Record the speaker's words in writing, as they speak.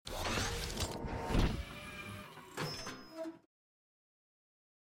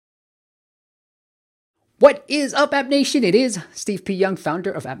What is up, App Nation? It is Steve P. Young,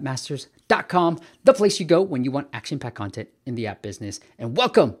 founder of AppMasters.com, the place you go when you want action-packed content in the app business. And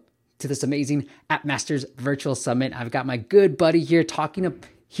welcome to this amazing App Masters Virtual Summit. I've got my good buddy here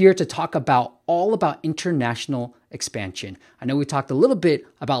here to talk about all about international expansion. I know we talked a little bit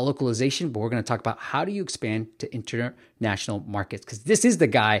about localization, but we're going to talk about how do you expand to international markets, because this is the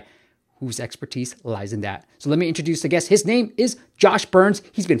guy whose expertise lies in that. So let me introduce the guest. His name is Josh Burns.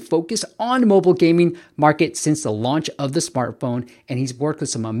 He's been focused on the mobile gaming market since the launch of the smartphone, and he's worked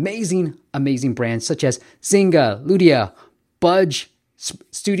with some amazing brands such as Zynga, Ludia, Budge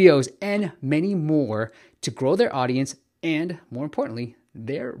Studios, and many more to grow their audience and, more importantly,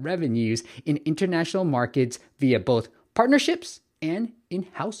 their revenues in international markets via both partnerships and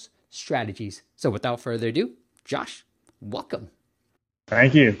in-house strategies. So without further ado, Josh, welcome.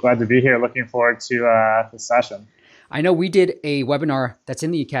 Thank you. Glad to be here. Looking forward to the session. I know we did a webinar that's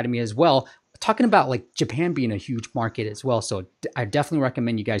in the Academy as well, talking about like Japan being a huge market as well. So I definitely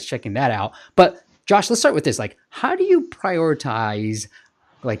recommend you guys checking that out. But Josh, let's start with this. Like, how do you prioritize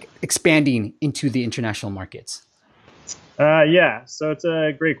like expanding into the international markets? Yeah, so it's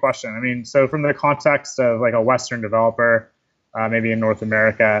a great question. I mean, so from the context of like a Western developer, maybe in North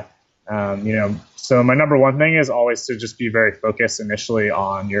America, so my number one thing is always to just be very focused initially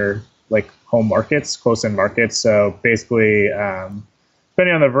on your like home markets, close-in markets. So basically,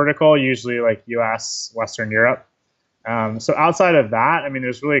 depending on the vertical, usually like US, Western Europe. So outside of that, I mean,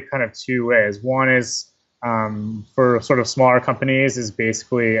 there's really kind of two ways. One is for sort of smaller companies is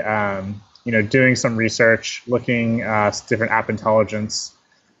basically, doing some research, looking at different app intelligence.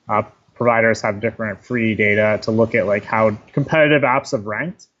 Providers have different free data to look at like how competitive apps have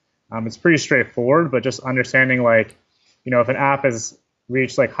ranked. It's pretty straightforward, but just understanding like, if an app has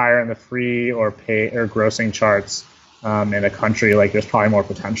reached like higher in the free or pay or grossing charts in a country, like there's probably more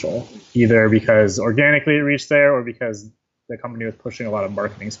potential, either because organically it reached there or because the company was pushing a lot of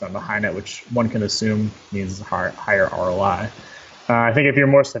marketing spend behind it, which one can assume means higher ROI. I think if you're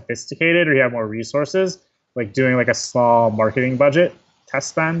more sophisticated or you have more resources, like doing like a small marketing budget test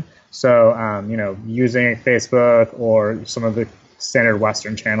spend. So, using Facebook or some of the standard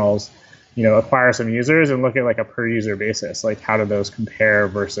Western channels, acquire some users and look at like a per user basis. Like how do those compare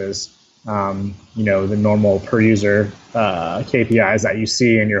versus, the normal per user KPIs that you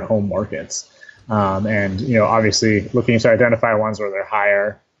see in your home markets. And, obviously looking to identify ones where they're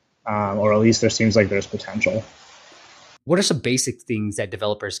higher, or at least there seems like there's potential. What are some basic things that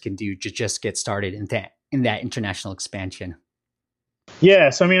developers can do to just get started in that international expansion? Yeah,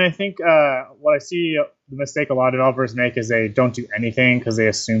 so I mean, I think what I see the mistake a lot of developers make is they don't do anything because they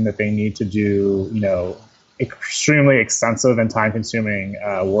assume that they need to do, extremely extensive and time-consuming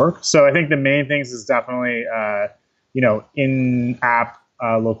work. So I think the main things is definitely, in-app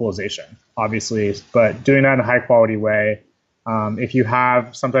localization, obviously, but doing that in a high-quality way. If you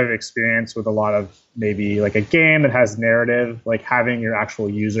have some type of experience with a lot of maybe like a game that has narrative, like having your actual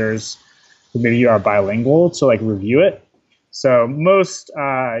users who maybe you are bilingual to like review it. So most,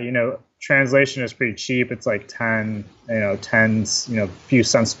 translation is pretty cheap. It's like 10, few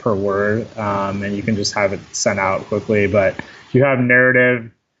cents per word, and you can just have it sent out quickly. But if you have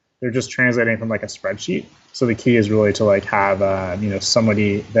narrative, they're just translating from like a spreadsheet. So the key is really to like have,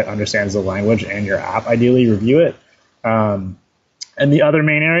 somebody that understands the language and your app ideally review it. And the other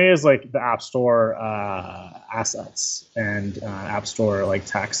main area is like the App Store assets and App Store like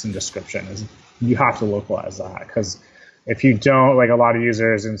text and description. You have to localize that, because if you don't, like a lot of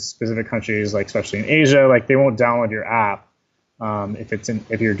users in specific countries, like especially in Asia, like they won't download your app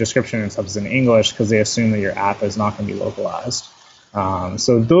if your description and stuff is in English, because they assume that your app is not going to be localized.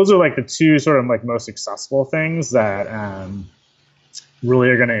 So those are like the two sort of like most accessible things that really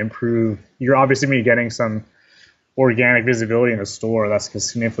are going to improve. You're obviously going to be getting some organic visibility in the store that's going to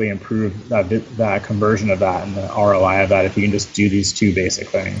significantly improve that conversion of that and the ROI of that if you can just do these two basic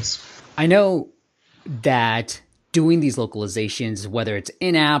things. I know that doing these localizations, whether it's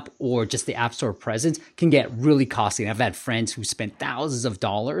in-app or just the App Store presence, can get really costly. And I've had friends who spent thousands of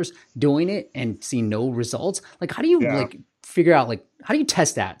dollars doing it and see no results. Like, how do you figure out, like, how do you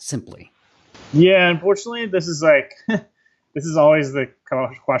test that simply? Yeah, unfortunately, this is like, this is always the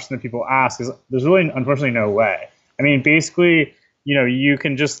question that people ask, is there's really, unfortunately, no way. I mean, basically, you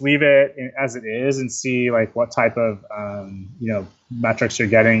can just leave it as it is and see like what type of, metrics you're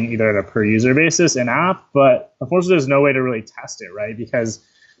getting either at a per user basis in app. But unfortunately, there's no way to really test it, right? Because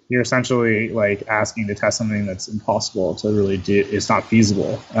you're essentially like asking to test something that's impossible to really do. It's not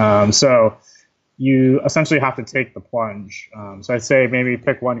feasible. So you essentially have to take the plunge. So I'd say maybe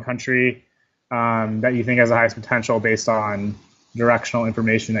pick one country that you think has the highest potential based on directional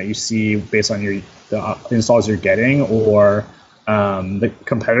information that you see based on the installs you're getting or the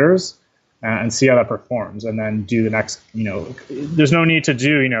competitors, and see how that performs, and then do the next. There's no need to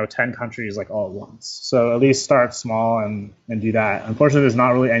do 10 countries like all at once. So at least start small and do that. Unfortunately, there's not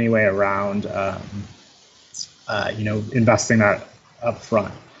really any way around investing that up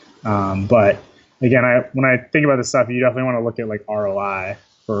front. But again, when I think about this stuff, you definitely want to look at like ROI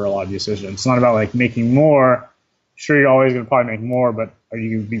for a lot of decisions. It's not about like making more. Sure, you're always going to probably make more, but are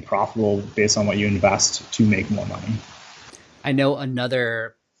you going to be profitable based on what you invest to make more money? I know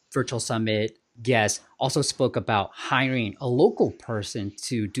another virtual summit guest also spoke about hiring a local person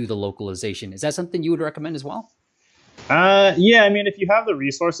to do the localization. Is that something you would recommend as well? Yeah, I mean, if you have the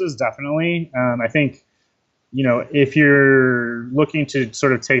resources, definitely. I think, if you're looking to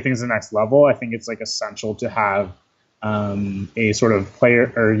sort of take things to the next level, I think it's like essential to have a sort of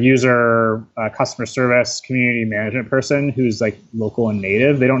player or user customer service community management person who's like local and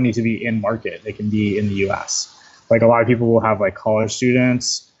native. They don't need to be in market. They can be in the US. Like a lot of people will have like college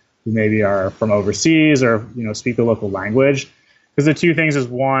students who maybe are from overseas or, speak the local language. Because the two things is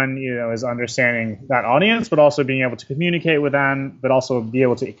one, is understanding that audience, but also being able to communicate with them, but also be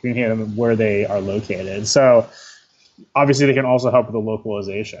able to communicate with them where they are located. So obviously they can also help with the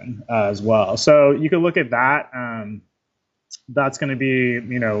localization as well. So you could look at that. That's going to be,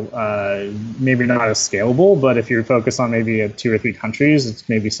 maybe not as scalable, but if you're focused on maybe 2 or 3 countries, it's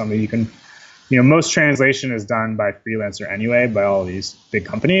maybe something you can, most translation is done by freelancer anyway, by all of these big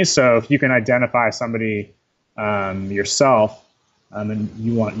companies. So if you can identify somebody yourself, and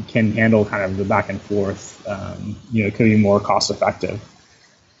you can handle kind of the back and forth, it could be more cost effective.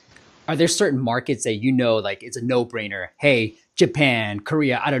 Are there certain markets that like it's a no-brainer? Hey, Japan,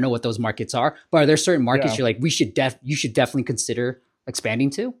 Korea, I don't know what those markets are, but are there certain markets you're like, you should definitely consider expanding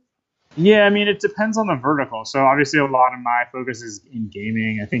to? Yeah, I mean, it depends on the vertical. So obviously a lot of my focus is in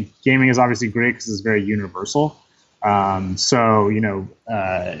gaming. I think gaming is obviously great because it's very universal. But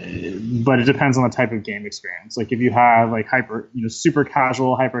it depends on the type of game experience. Like if you have like super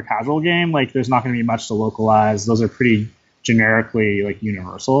casual, hyper casual game, like there's not going to be much to localize. Those are pretty generically like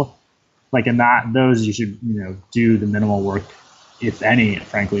universal. Like in those you should, do the minimal work, if any,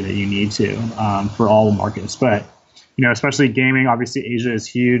 frankly, that you need to for all markets. But, especially gaming, obviously Asia is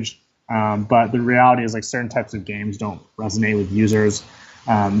huge. But the reality is like certain types of games don't resonate with users.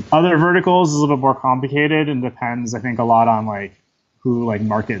 Other verticals is a little bit more complicated and depends, I think, a lot on like who like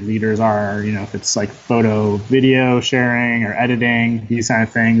market leaders are, if it's like photo, video sharing or editing, these kind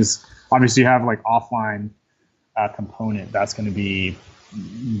of things. Obviously you have like offline component that's going to be,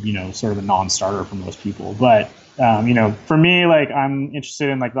 sort of a non-starter for most people. But, for me, like I'm interested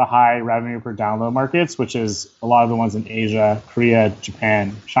in like the high revenue per download markets, which is a lot of the ones in Asia, Korea,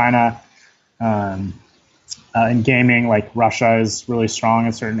 Japan, China. In gaming, like Russia is really strong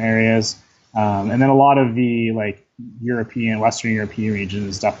in certain areas. And then a lot of the like Western European region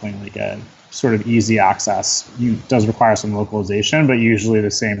is definitely like a sort of easy access. It does require some localization, but usually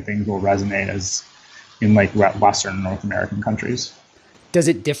the same things will resonate as in like Western North American countries. Does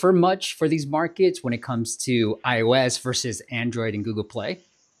it differ much for these markets when it comes to iOS versus Android and Google Play?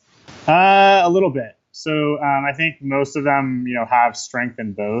 A little bit. So I think most of them, have strength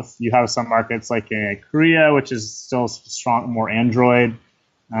in both. You have some markets like in Korea, which is still strong, more Android.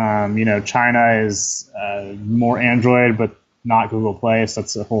 China is more Android, but not Google Play. So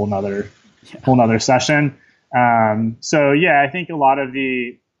that's a whole nother session. So yeah, I think a lot of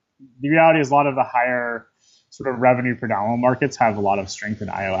the reality is a lot of the higher sort of revenue per download markets have a lot of strength in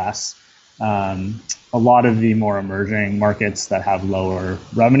iOS. A lot of the more emerging markets that have lower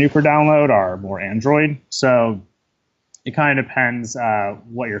revenue per download are more Android. So it kind of depends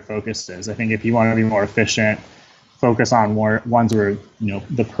what your focus is. I think if you want to be more efficient, focus on more ones where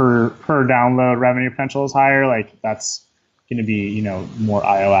the per download revenue potential is higher. Like that's going to be more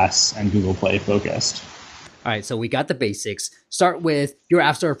iOS and Google Play focused. All right, so we got the basics. Start with your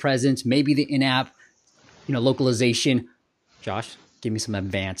App Store presence, maybe the in-app, localization. Josh, give me some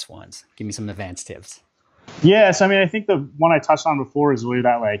advanced ones. Give me some advanced tips. Yeah, so I mean, I think the one I touched on before is really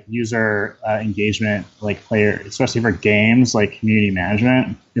that like user engagement, like player, especially for games, like community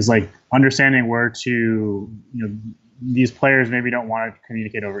management is like understanding where to, these players maybe don't want to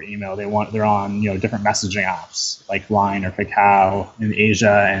communicate over email. They're on, different messaging apps like Line or Kakao in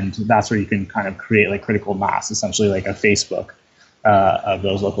Asia. And that's where you can kind of create like critical mass, essentially like a Facebook of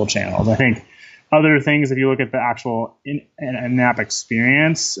those local channels. I think other things, if you look at the actual in-app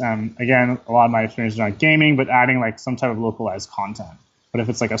experience, again, a lot of my experience is on gaming, but adding like some type of localized content. But if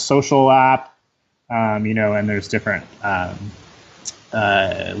it's like a social app, and there's different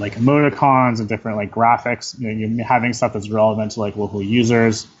like emoticons and different like graphics, you're having stuff that's relevant to like local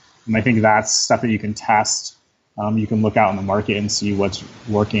users. And I think that's stuff that you can test. You can look out in the market and see what's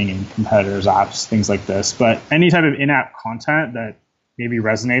working in competitors' apps, things like this. But any type of in-app content that maybe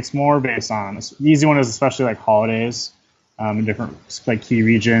resonates more based on the easy one is especially like holidays in different like key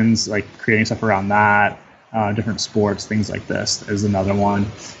regions, like creating stuff around that, different sports, things like this is another one.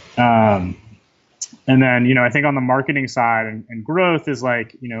 And then, I think on the marketing side and growth is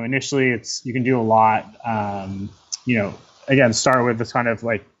like, initially you can do a lot, again, start with this kind of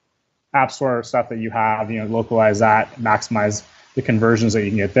like app store stuff that you have, localize that, maximize the conversions that you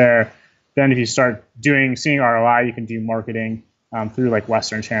can get there. Then if you start seeing ROI, you can do marketing through like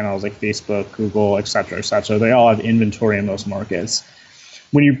Western channels like Facebook, Google, et cetera, et cetera. They all have inventory in most markets.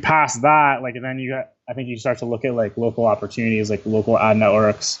 When you pass that, like then I think you start to look at like local opportunities, like local ad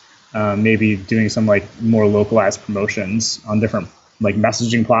networks, maybe doing some like more localized promotions on different like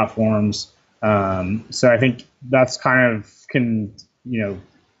messaging platforms. So I think that's kind of can,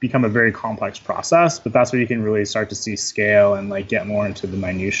 become a very complex process, but that's where you can really start to see scale and like get more into the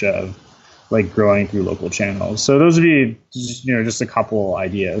minutia of like growing through local channels. So those would be just a couple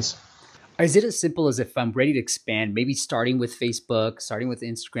ideas. Is it as simple as if I'm ready to expand, maybe starting with Facebook, starting with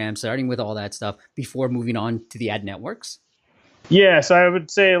Instagram, starting with all that stuff before moving on to the ad networks? Yeah, so I would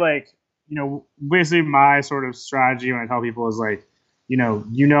say like, basically my sort of strategy when I tell people is like,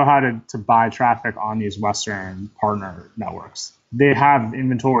 how to buy traffic on these Western partner networks. They have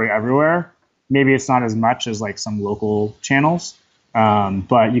inventory everywhere. Maybe it's not as much as like some local channels,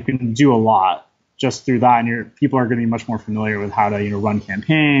 but you can do a lot just through that, and people are going to be much more familiar with how to run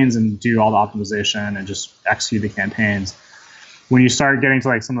campaigns and do all the optimization and just execute the campaigns. When you start getting to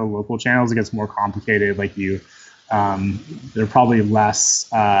like some of the local channels, it gets more complicated. Like they're probably less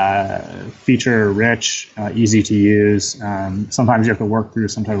feature rich, easy to use. Sometimes you have to work through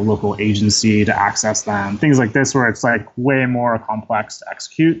some type of local agency to access them, things like this, where it's like way more complex to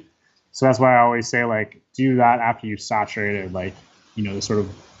execute. So that's why I always say like do that after you've saturated like the sort of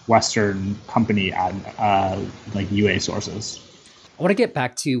Western company ad like UA sources. I want to get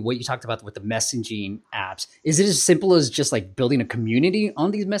back to what you talked about with the messaging apps. Is it as simple as just like building a community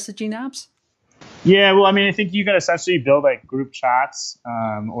on these messaging apps? Yeah, well, I mean, I think you can essentially build like group chats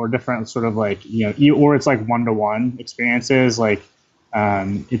or different sort of like, or it's like one-to-one experiences. Like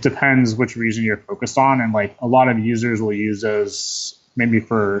it depends which region you're focused on. And like a lot of users will use those maybe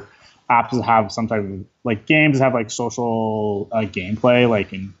for apps that have some type of like games that have like social gameplay,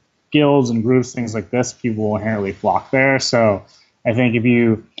 like in guilds and groups, things like this, people will inherently flock there. So I think if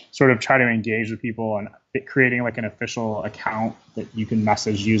you sort of try to engage with people and creating like an official account that you can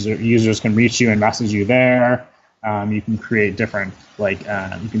message users can reach you and message you there. You can create different you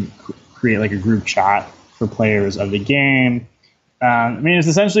can create like a group chat for players of the game. I mean, it's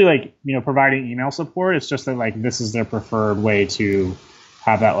essentially like providing email support. It's just that like this is their preferred way to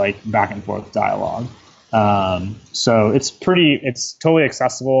have that like back and forth dialogue. So it's totally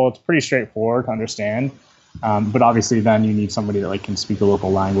accessible. It's pretty straightforward to understand. But obviously, then you need somebody that like can speak the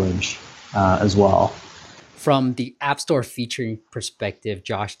local language as well. From the App Store featuring perspective,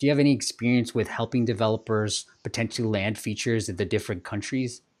 Josh, do you have any experience with helping developers potentially land features in the different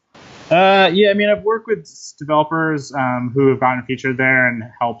countries? Yeah, I mean, I've worked with developers who have gotten featured there and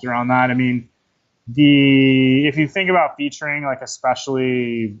helped around that. I mean, if you think about featuring, like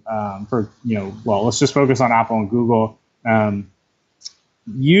especially for let's just focus on Apple and Google.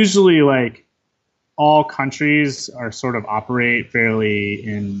 Usually, like all countries are sort of operate fairly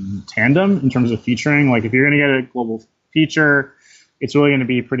in tandem in terms of featuring. Like if you're going to get a global feature, it's really going to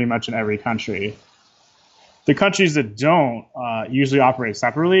be pretty much in every country. The countries that don't usually operate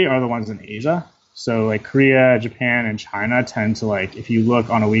separately are the ones in Asia. So like Korea, Japan, and China tend to like, if you look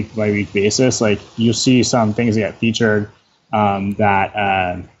on a week by week basis, like you'll see some things that get featured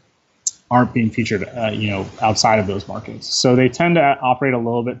that aren't being featured, outside of those markets. So they tend to operate a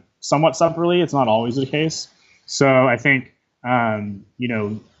little bit somewhat separately. It's not always the case. So I think,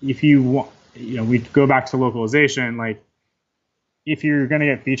 if you want, we go back to localization, like if you're going to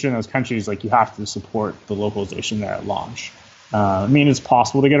get featured in those countries, like you have to support the localization there at launch. I mean, it's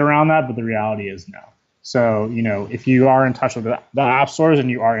possible to get around that, but the reality is no. So, if you are in touch with the app stores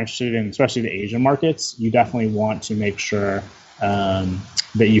and you are interested in, especially the Asian markets, you definitely want to make sure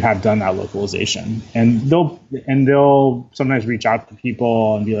that you have done that localization. And they'll sometimes reach out to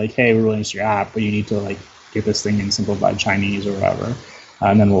people and be like, hey, we're really into your app, but you need to like get this thing in simplified Chinese or whatever,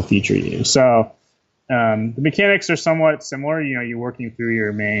 and then we'll feature you. So the mechanics are somewhat similar. You're working through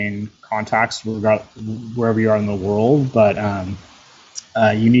your main contacts wherever you are in the world, but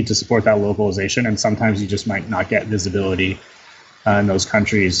you need to support that localization, and sometimes you just might not get visibility in those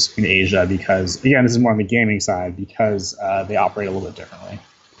countries in Asia because, again, this is more on the gaming side because they operate a little bit differently.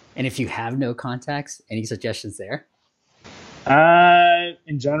 And if you have no contacts, any suggestions there?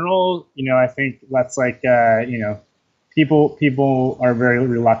 In general, I think that's like, people are very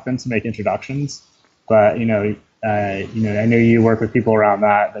reluctant to make introductions, but I know you work with people around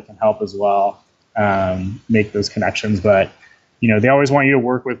that can help as well, make those connections. But they always want you to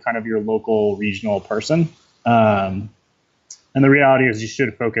work with kind of your local regional person. And the reality is you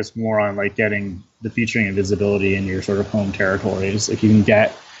should focus more on like getting the featuring and visibility in your sort of home territories. If you can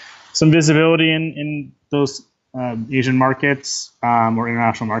get some visibility in those Asian markets or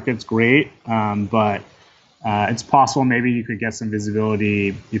international markets, great. But it's possible maybe you could get some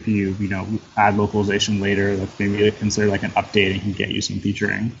visibility if you add localization later. That's maybe consider like an update and can get you some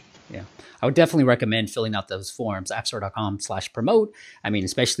featuring. Yeah, I would definitely recommend filling out those forms, appstore.com/promote. I mean,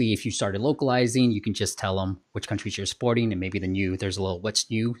 especially if you started localizing, you can just tell them which countries you're supporting and maybe there's a little what's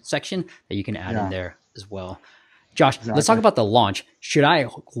new section that you can add in there as well. Josh, Let's talk about the launch. Should I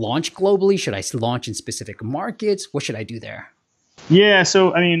launch globally? Should I launch in specific markets? What should I do there? Yeah,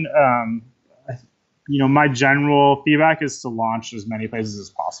 so I mean, my general feedback is to launch as many places as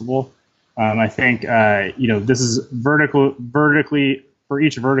possible. I think this is vertically for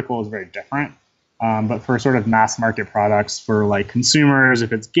each vertical is very different. But for sort of mass market products for like consumers,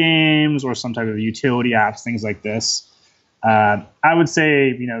 if it's games or some type of utility apps, things like this, I would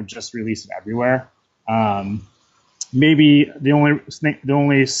say just release it everywhere. Maybe the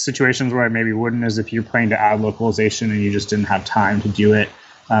only situations where I maybe wouldn't is if you're planning to add localization and you just didn't have time to do it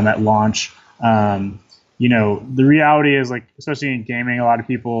at launch. The reality is, like, especially in gaming, a lot of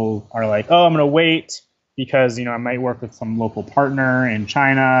people are like, oh, I'm going to wait because, I might work with some local partner in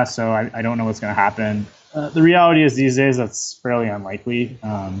China, so I don't know what's going to happen. The reality is these days that's fairly unlikely.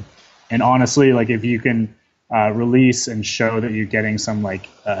 And honestly, like if you can release and show that you're getting some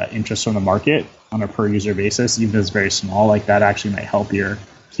interest from the market on a per user basis, even if it's very small, like that actually might help your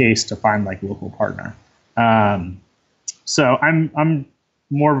case to find like local partner. So I'm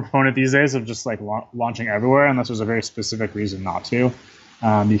more of a proponent these days of just like launching everywhere unless there's a very specific reason not to,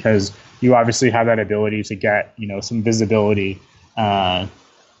 because you obviously have that ability to get some visibility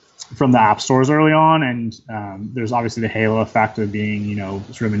from the app stores early on, and there's obviously the halo effect of being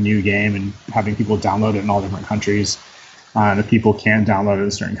sort of a new game and having people download it in all different countries. If people can't download it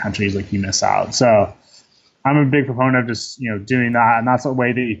in certain countries, like you miss out. So I'm a big proponent of just doing that, and that's a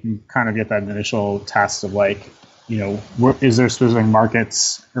way that you can kind of get that initial test of like, is there specific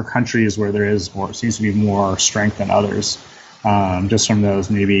markets or countries where there is or seems to be more strength than others? Just from those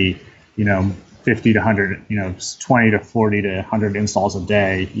maybe 50 to 100, 20 to 40 to 100 installs a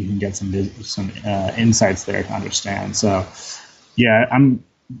day, you can get some insights there to understand. So yeah,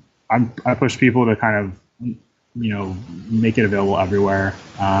 I push people to kind of make it available everywhere,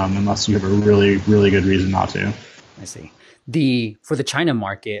 unless you have a really, really good reason not to. I see. For the China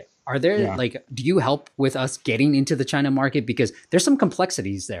market, are there do you help with us getting into the China market? Because there's some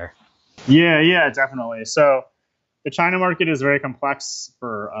complexities there. Yeah, definitely. So the China market is very complex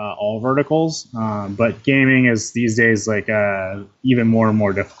for all verticals, but gaming is these days even more and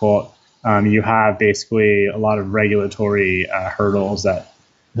more difficult. You have basically a lot of regulatory hurdles that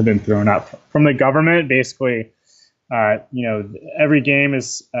have been thrown up from the government. Basically, every game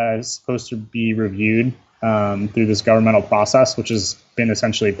is supposed to be reviewed through this governmental process, which has been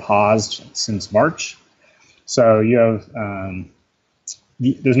essentially paused since March. So you have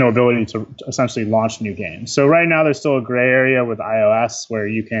there's no ability to essentially launch new games. So right now there's still a gray area with iOS where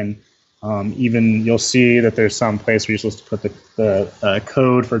you can you'll see that there's some place where you're supposed to put the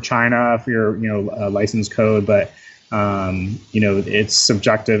code for China for your license code, but it's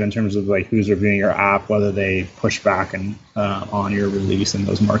subjective in terms of like who's reviewing your app, whether they push back on your release in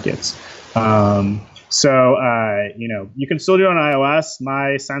those markets. So you can still do it on iOS.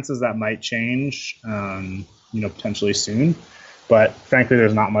 My sense is that might change, potentially soon. But frankly,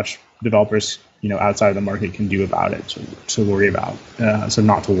 there's not much developers, outside of the market can do about it to worry about. So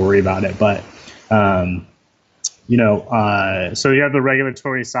not to worry about it, but so you have the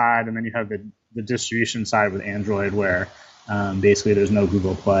regulatory side, and then you have the distribution side with Android, where basically there's no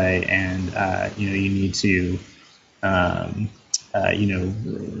Google Play, and you need to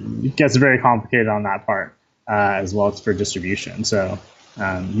it gets very complicated on that part as well as for distribution. So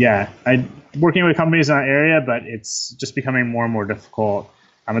I'm working with companies in that area, but it's just becoming more and more difficult.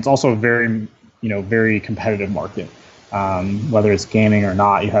 It's also a very very competitive market, whether it's gaming or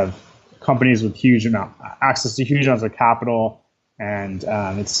not. You have companies with access to huge amounts of capital, and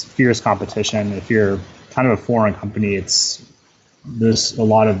it's fierce competition. If you're kind of a foreign company, there's a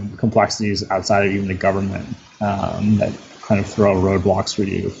lot of complexities outside of even the government that kind of throw roadblocks for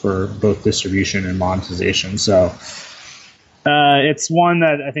you for both distribution and monetization. So it's one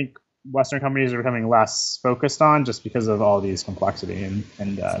that I think Western companies are becoming less focused on just because of all these complexity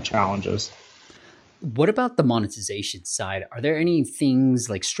and challenges. What about the monetization side? Are there any things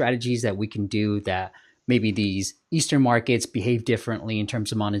like strategies that we can do that maybe these Eastern markets behave differently in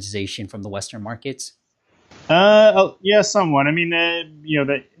terms of monetization from the Western markets? Yeah, somewhat. I mean,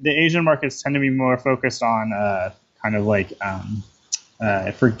 the Asian markets tend to be more focused on kind of like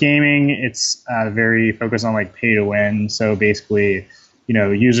for gaming, it's very focused on like pay to win. So basically,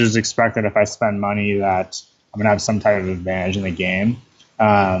 users expect that if I spend money, that I'm gonna have some type of advantage in the game.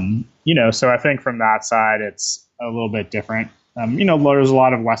 So I think from that side, it's a little bit different. There's a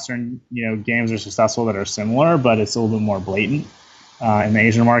lot of Western, games that are successful that are similar, but it's a little bit more blatant in the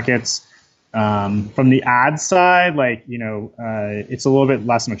Asian markets. From the ad side, it's a little bit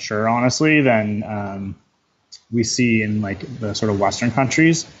less mature, honestly, than we see in like the sort of Western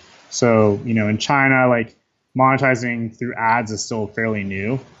countries. So, in China, like monetizing through ads is still fairly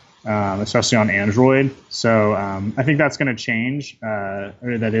new, especially on Android. So I think that's going to change,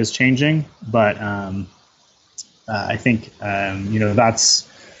 or that is changing. But I think that's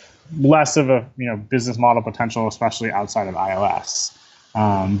less of a business model potential, especially outside of iOS.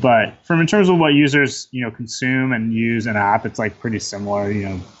 But in terms of what users consume and use an app, it's like pretty similar.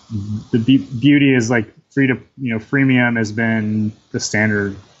 The beauty is like freemium has been the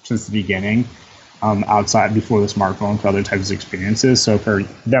standard since the beginning. Outside before the smartphone for other types of experiences. So for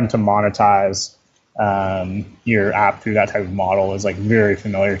them to monetize your app through that type of model is like very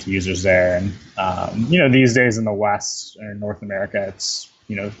familiar to users there. And these days in the West or North America, it's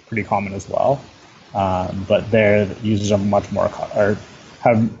pretty common as well. But there, the users are much more or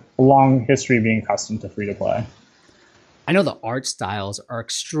have a long history of being accustomed to free to play. I know the art styles are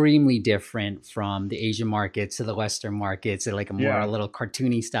extremely different from the Asian markets to the Western markets. They're like a little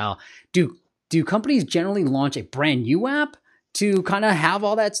cartoony style. Do companies generally launch a brand new app to kind of have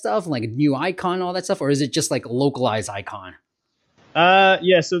all that stuff, like a new icon, all that stuff, or is it just like a localized icon?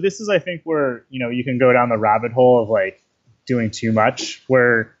 Yeah. So this is, I think, where you can go down the rabbit hole of like doing too much.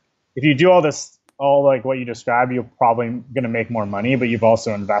 Where if you do all like what you described, you're probably going to make more money, but you've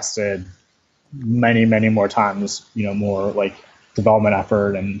also invested many, many more times, more like development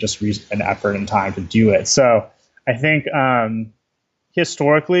effort and just an effort and time to do it. So I think.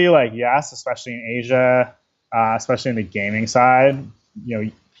 Historically, like yes, especially in Asia, especially in the gaming side,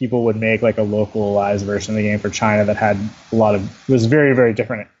 people would make like a localized version of the game for China that had was very, very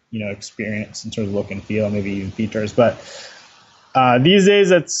different, experience in terms of look and feel, maybe even features. But these days,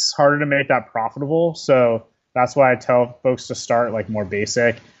 it's harder to make that profitable. So that's why I tell folks to start like more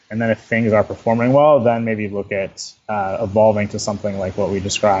basic, and then if things are performing well, then maybe look at evolving to something like what we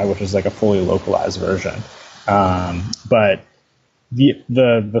described, which is like a fully localized version. But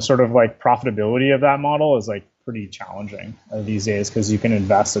the sort of like profitability of that model is like pretty challenging these days because you can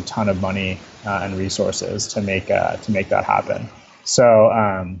invest a ton of money and resources to make that happen.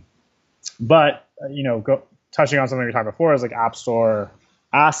 So, but touching on something we talked before is like App Store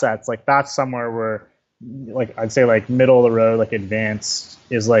assets. Like that's somewhere where, like I'd say like middle of the road, like advanced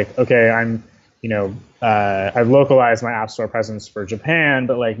is like okay, I've localized my App Store presence for Japan,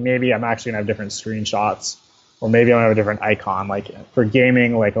 but like maybe I'm actually gonna have different screenshots. Or maybe I'm gonna have a different icon. Like for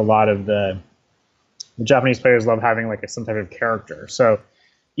gaming, like a lot of the Japanese players love having like some type of character. So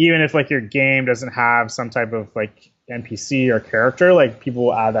even if like your game doesn't have some type of like NPC or character, like people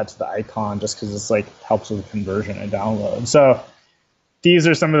will add that to the icon just because it's like helps with conversion and download. So these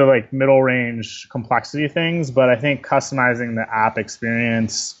are some of the like middle range complexity things, but I think customizing the app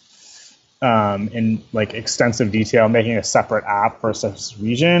experience in like extensive detail, making a separate app for a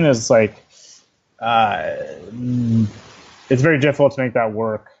region is like it's very difficult to make that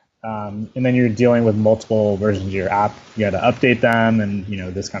work. And then you're dealing with multiple versions of your app. You got to update them and,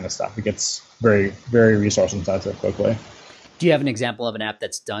 this kind of stuff. It gets very, very resource intensive quickly. Do you have an example of an app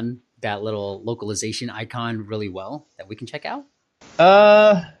that's done that little localization icon really well that we can check out?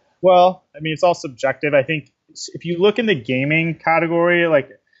 Well, I mean, it's all subjective. I think if you look in the gaming category, like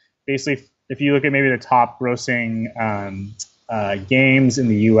basically if you look at maybe the top grossing games in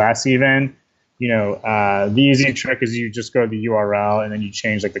the US even, the easy trick is you just go to the URL and then you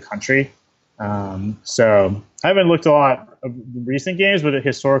change like the country. So I haven't looked a lot of recent games, but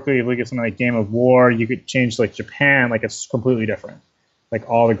historically, if you look at something like Game of War, you could change like Japan, like it's completely different. Like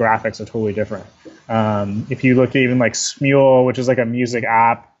all the graphics are totally different. If you look at even like Smule, which is like a music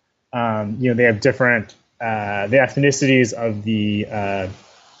app, they have different the ethnicities of the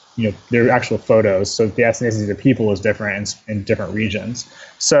their actual photos. So the ethnicity of the people is different in different regions.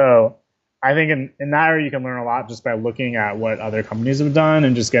 So I think in that area you can learn a lot just by looking at what other companies have done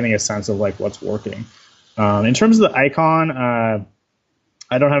and just getting a sense of like what's working. In terms of the icon, I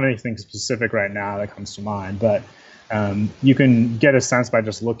don't have anything specific right now that comes to mind, but you can get a sense by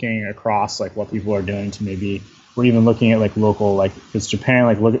just looking across like what people are doing to maybe, or even looking at like local, like if it's Japan,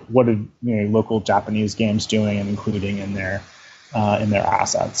 like look at what are local Japanese games doing and including in their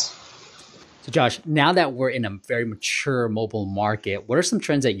assets. So Josh, now that we're in a very mature mobile market, what are some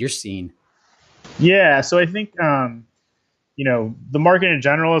trends that you're seeing? Yeah, so I think the market in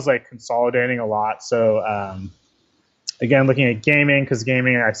general is like consolidating a lot. So again, looking at gaming, because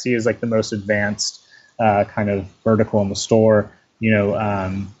gaming I see is like the most advanced kind of vertical in the store.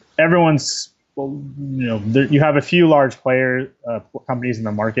 Everyone's you have a few large companies in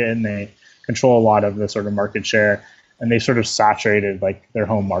the market, and they control a lot of the sort of market share, and they sort of saturated like their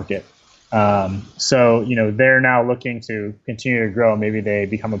home market. So they're now looking to continue to grow. Maybe they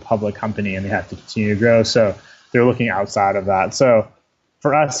become a public company and they have to continue to grow. So they're looking outside of that. So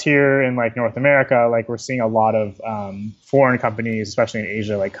for us here in like North America, like we're seeing a lot of foreign companies, especially in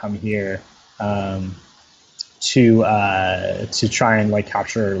Asia, like come here to try and like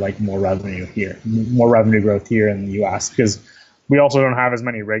capture like more revenue growth here in the U.S. because we also don't have as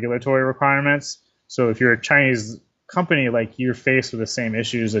many regulatory requirements. So if you're a Chinese company, like you're faced with the same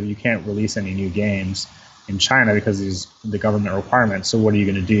issues of you can't release any new games in China because the government requirements. So what are you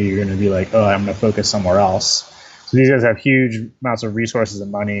going to do? You're going to be like, oh, I'm going to focus somewhere else. So these guys have huge amounts of resources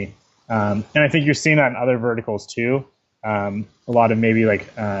and money, and I think you're seeing that in other verticals too. A lot of maybe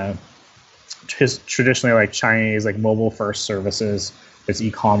like traditionally like Chinese like mobile first services, it's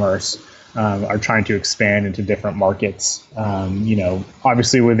e-commerce. Are trying to expand into different markets,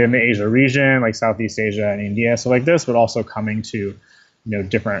 obviously within the Asia region, like Southeast Asia and India, so like this, but also coming to,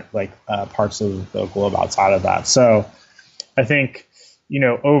 different like parts of the globe outside of that. So I think,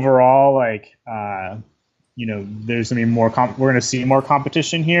 overall, like, there's gonna be we're gonna see more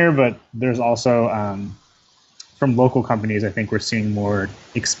competition here, but there's also from local companies, I think we're seeing more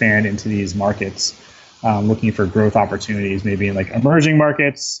expand into these markets, looking for growth opportunities, maybe in like emerging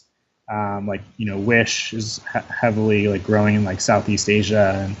markets. Wish is heavily like growing in like Southeast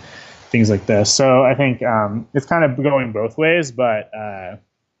Asia and things like this. So I think it's kind of going both ways, but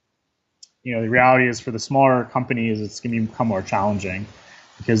the reality is for the smaller companies, it's going to become more challenging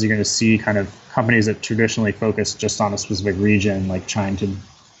because you're going to see kind of companies that traditionally focus just on a specific region, like trying to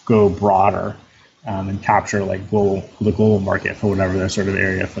go broader and capture like the global market for whatever their sort of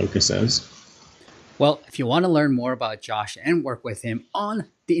area of focus is. Well, if you want to learn more about Josh and work with him on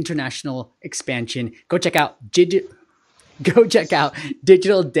the international expansion, go check out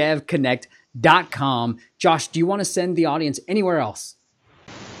digitaldevconnect.com. Josh, do you want to send the audience anywhere else?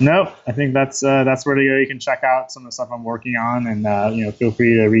 No, I think that's where to go. You can check out some of the stuff I'm working on, and feel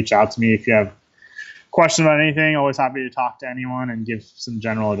free to reach out to me if you have questions about anything. Always happy to talk to anyone and give some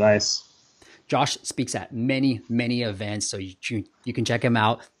general advice. Josh speaks at many, many events, so you can check him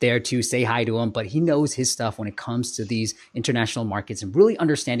out there too. Say hi to him, but he knows his stuff when it comes to these international markets and really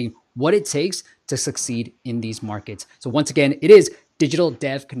understanding what it takes to succeed in these markets. So once again, it is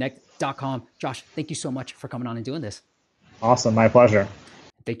digitaldevconnect.com. Josh, thank you so much for coming on and doing this. Awesome. My pleasure.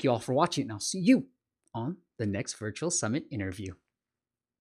 Thank you all for watching, and I'll see you on the next Virtual Summit interview.